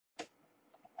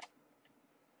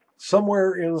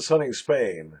Somewhere in sunny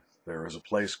Spain, there is a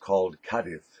place called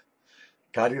Cadiz.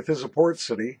 Cadiz is a port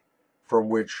city from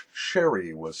which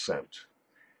sherry was sent.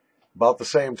 About the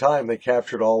same time, they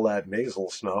captured all that nasal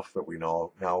snuff that we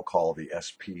now call the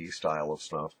SP style of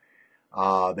snuff.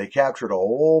 They captured a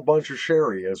whole bunch of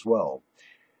sherry as well.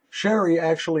 Sherry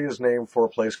actually is named for a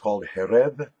place called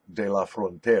Jerez de la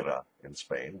Frontera in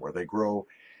Spain, where they grow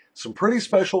some pretty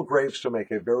special grapes to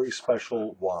make a very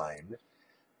special wine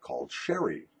called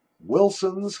sherry.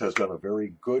 Wilson's has done a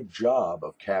very good job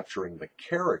of capturing the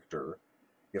character,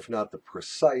 if not the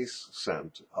precise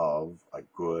scent, of a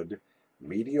good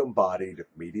medium-bodied,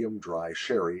 medium-dry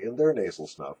sherry in their nasal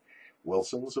snuff,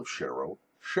 Wilson's of Sherrow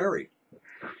Sherry.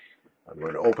 I'm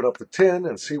going to open up the tin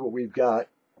and see what we've got.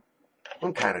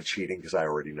 I'm kind of cheating because I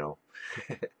already know.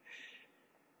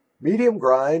 Medium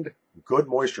grind, good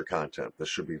moisture content. This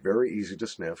should be very easy to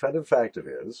sniff, and in fact it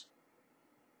is.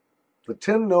 The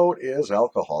tin note is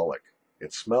alcoholic.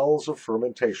 It smells of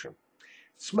fermentation.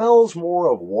 It smells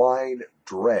more of wine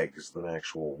dregs than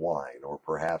actual wine, or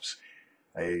perhaps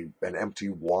an empty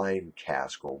wine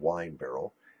cask or wine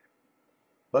barrel.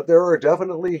 But there are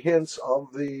definitely hints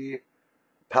of the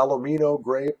Palomino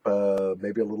grape,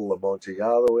 maybe a little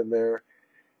Amontillado in there.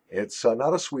 It's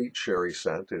not a sweet sherry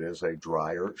scent. It is a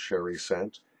drier sherry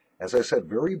scent. As I said,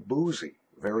 very boozy,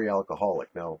 very alcoholic.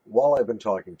 Now, while I've been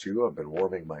talking to you, I've been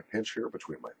warming my pinch here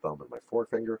between my thumb and my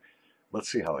forefinger.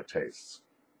 Let's see how it tastes.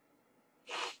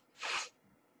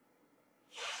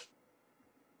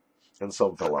 And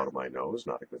some fell out of my nose,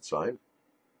 not a good sign.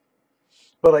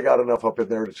 But I got enough up in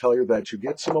there to tell you that you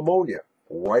get some ammonia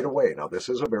right away. Now, this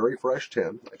is a very fresh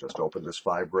tin. I just opened this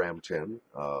 5-gram tin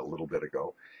a little bit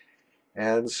ago.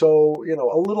 And so, you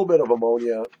know, a little bit of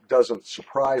ammonia doesn't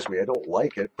surprise me. I don't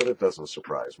like it, but it doesn't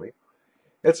surprise me.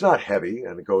 It's not heavy,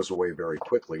 and it goes away very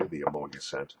quickly. The ammonia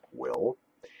scent will.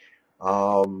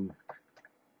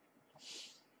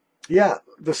 Yeah,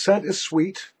 the scent is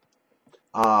sweet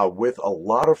with a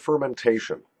lot of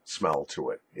fermentation smell to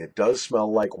it. It does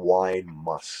smell like wine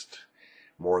must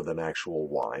more than actual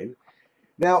wine.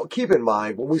 Now, keep in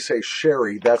mind, when we say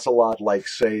sherry, that's a lot like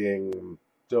saying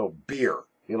beer.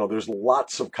 You know, there's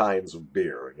lots of kinds of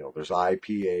beer. You know, there's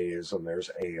IPAs and there's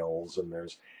ales and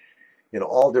there's, you know,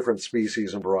 all different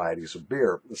species and varieties of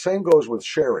beer. The same goes with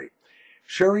sherry.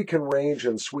 Sherry can range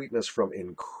in sweetness from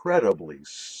incredibly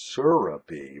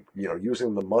syrupy, you know,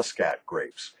 using the Muscat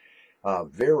grapes.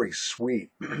 Very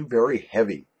sweet, very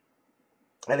heavy.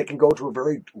 And it can go to a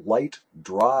very light,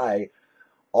 dry,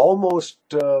 almost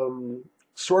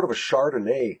sort of a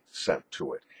Chardonnay scent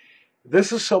to it.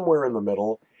 This is somewhere in the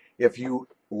middle. If you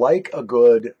like a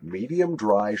good medium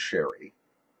dry sherry,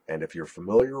 and if you're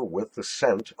familiar with the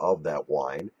scent of that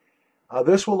wine,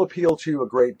 this will appeal to you a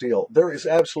great deal. There is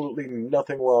absolutely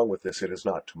nothing wrong with this. It is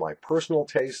not to my personal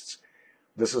tastes.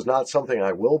 This is not something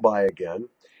I will buy again,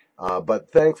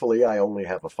 but thankfully I only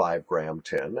have a 5-gram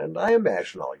tin, and I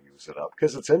imagine I'll use it up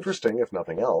because it's interesting, if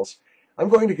nothing else. I'm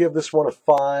going to give this one a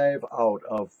 5 out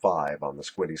of 5 on the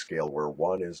Squinty scale, where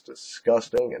 1 is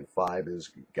disgusting and 5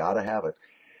 is you gotta have it.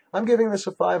 I'm giving this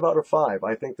a 5 out of 5.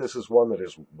 I think this is one that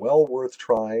is well worth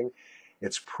trying.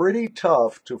 It's pretty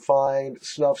tough to find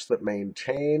snuffs that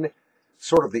maintain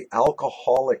sort of the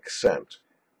alcoholic scent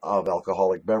of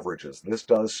alcoholic beverages. This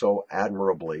does so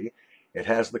admirably. It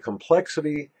has the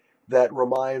complexity that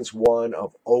reminds one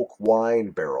of oak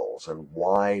wine barrels and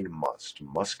wine must.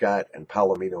 Muscat and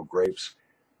Palomino grapes,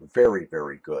 very,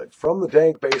 very good. From the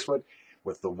dank basement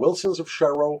with the Wilsons of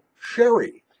Sherrow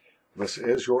Sherry. This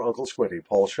is your Uncle Squinty,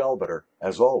 Paul Shelbetter.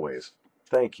 As always,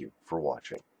 thank you for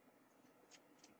watching.